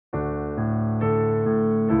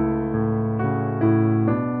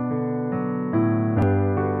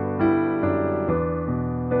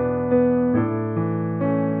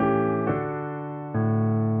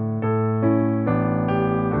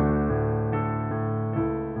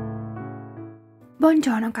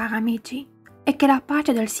Buongiorno cari amici e che la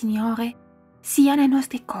pace del Signore sia nei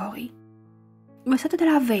nostri cuori. Il versetto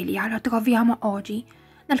della veglia lo troviamo oggi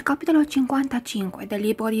nel capitolo 55 del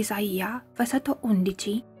libro di Isaia, versetto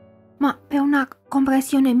 11, ma per una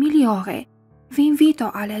comprensione migliore vi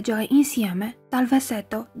invito a leggere insieme dal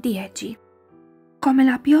versetto 10. Come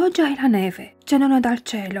la pioggia e la neve scendono dal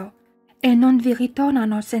cielo e non vi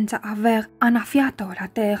ritornano senza aver annaffiato la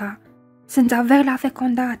terra, senza averla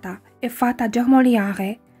fecondata e fatta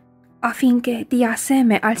germogliare, affinché dia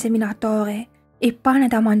seme al seminatore e pane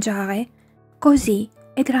da mangiare, così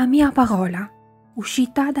è della mia parola,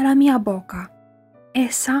 uscita dalla mia bocca.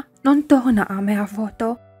 Essa non torna a me a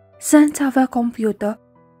vuoto, senza aver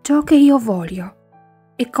compiuto ciò che io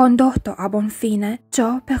voglio, e condotto a buon fine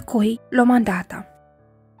ciò per cui l'ho mandata.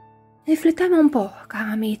 Riflettiamo un po',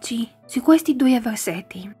 cari amici, su questi due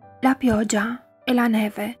versetti. La pioggia e la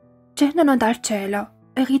neve scendono dal cielo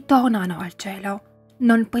e ritornano al cielo,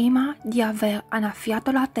 non prima di aver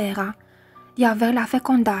annaffiato la terra, di averla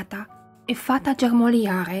fecondata e fatta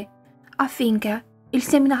germogliare, affinché il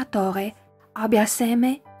seminatore abbia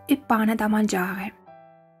seme e pane da mangiare.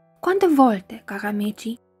 Quante volte, cari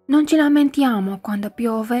amici, non ci lamentiamo quando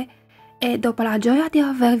piove e dopo la gioia di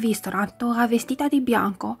aver visto la natura vestita di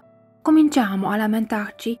bianco, cominciamo a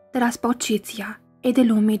lamentarci della sporcizia e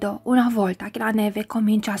dell'umido una volta che la neve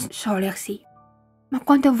comincia a sciogliersi. Ma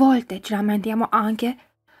quante volte ci lamentiamo anche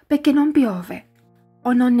perché non piove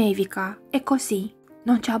o non nevica e così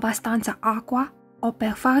non c'è abbastanza acqua o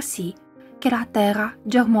per far sì che la terra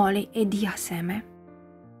germogli e dia seme.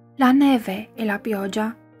 La neve e la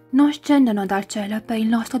pioggia non scendono dal cielo per il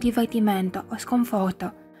nostro divertimento o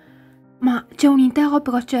sconforto, ma c'è un intero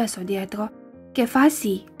processo dietro che fa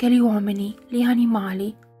sì che gli uomini, gli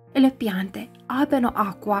animali e le piante abbiano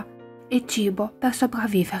acqua e cibo per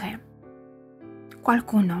sopravvivere.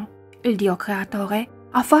 Qualcuno, il Dio creatore,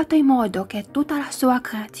 ha fatto in modo che tutta la sua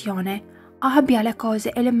creazione abbia le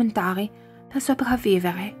cose elementari per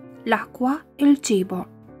sopravvivere, l'acqua e il cibo.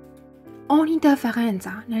 Ogni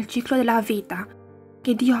interferenza nel ciclo della vita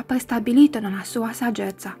che Dio ha prestabilito nella sua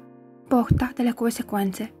saggezza porta delle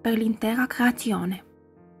conseguenze per l'intera creazione.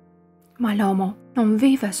 Ma l'uomo non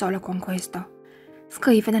vive solo con questo.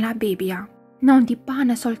 Scrive nella Bibbia: non di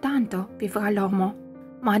pane soltanto vivrà l'uomo,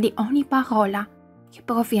 ma di ogni parola che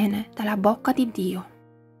proviene dalla bocca di Dio.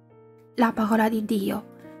 La parola di Dio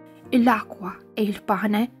è l'acqua e il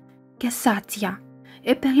pane che sazia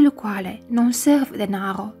e per il quale non serve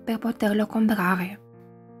denaro per poterlo comprare.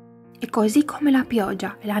 E così come la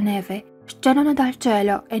pioggia e la neve scendono dal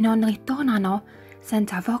cielo e non ritornano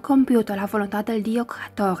senza aver compiuto la volontà del Dio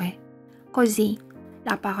creatore, così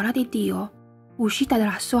la parola di Dio, uscita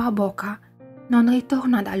dalla sua bocca, non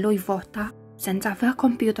ritorna da lui vuota senza aver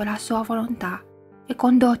compiuto la sua volontà e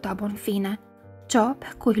condotto a buon fine ciò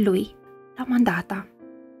per cui lui l'ha mandata.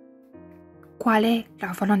 Qual è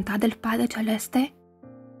la volontà del Padre Celeste?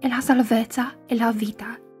 È la salvezza e la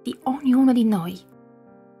vita di ognuno di noi.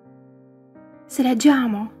 Se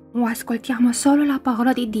leggiamo o ascoltiamo solo la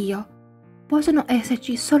parola di Dio, possono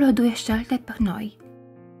esserci solo due scelte per noi.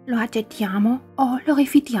 Lo accettiamo o lo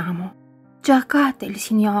rifiutiamo. Cercate il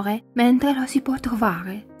Signore mentre lo si può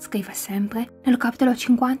trovare, scrive sempre nel capitolo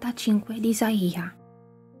 55 di Isaia.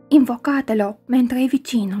 Invocatelo mentre è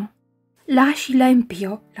vicino. Lasci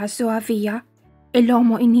l'empio la sua via e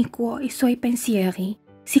l'uomo iniquo i suoi pensieri.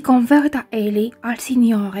 Si converta egli al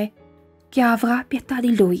Signore, che avrà pietà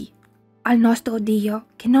di lui, al nostro Dio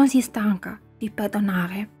che non si stanca di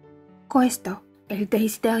perdonare. Questo è il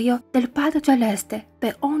desiderio del Padre Celeste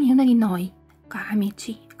per ognuno di noi, cari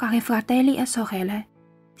amici, cari fratelli e sorelle.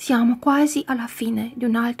 Siamo quasi alla fine di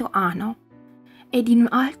un altro anno e di un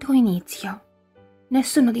altro inizio.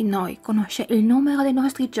 Nessuno di noi conosce il numero dei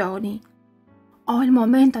nostri giorni o il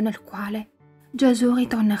momento nel quale Gesù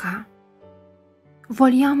ritornerà.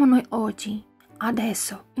 Vogliamo noi oggi,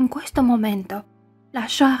 adesso, in questo momento,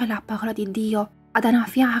 lasciare la parola di Dio ad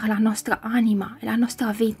annaffiare la nostra anima e la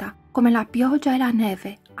nostra vita come la pioggia e la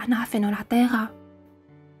neve annaffiano la terra?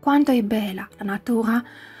 Quanto è bella la natura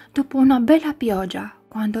dopo una bella pioggia,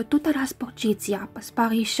 quando tutta la sporcizia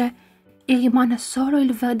sparisce e rimane solo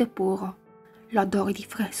il verde puro, l'odore di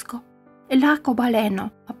fresco e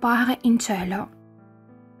l'arcobaleno appare in cielo.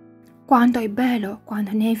 Quanto è bello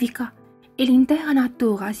quando nevica e l'intera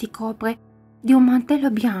natura si copre di un mantello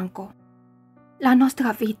bianco. La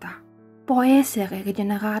nostra vita può essere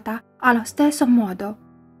rigenerata allo stesso modo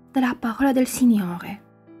dalla parola del Signore.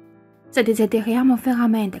 Se desideriamo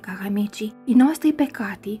veramente, cari amici, i nostri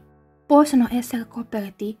peccati possono essere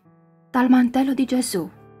coperti dal mantello di Gesù,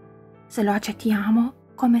 se lo accettiamo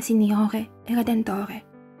come Signore e Redentore.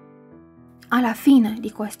 Alla fine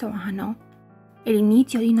di questo anno e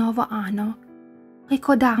l'inizio di nuovo anno,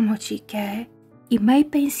 ricordiamoci che i miei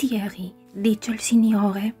pensieri, dice il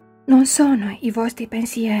Signore, non sono i vostri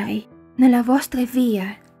pensieri, né le vostre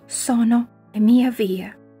vie sono le mie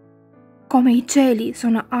vie. Come i cieli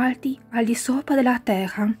sono alti al di sopra della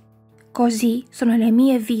terra, così sono le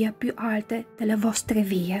mie vie più alte delle vostre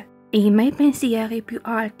vie e i miei pensieri più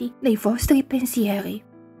alti dei vostri pensieri.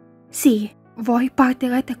 Sì, voi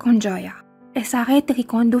partirete con gioia e sarete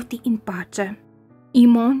ricondotti in pace. I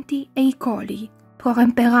monti e i colli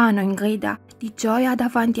proromperanno in grida di gioia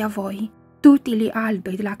davanti a voi. Tutti gli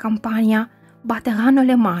alberi della campagna batteranno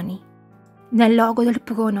le mani. Nel logo del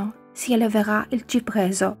pruno si eleverà il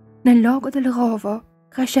cipreso, nel logo del rovo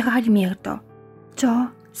crescerà il mirto. Ciò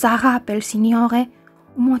sarà per il Signore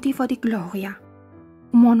un motivo di gloria,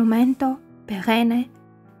 un monumento perenne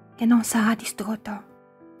che non sarà distrutto.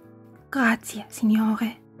 Grazie,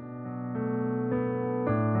 Signore,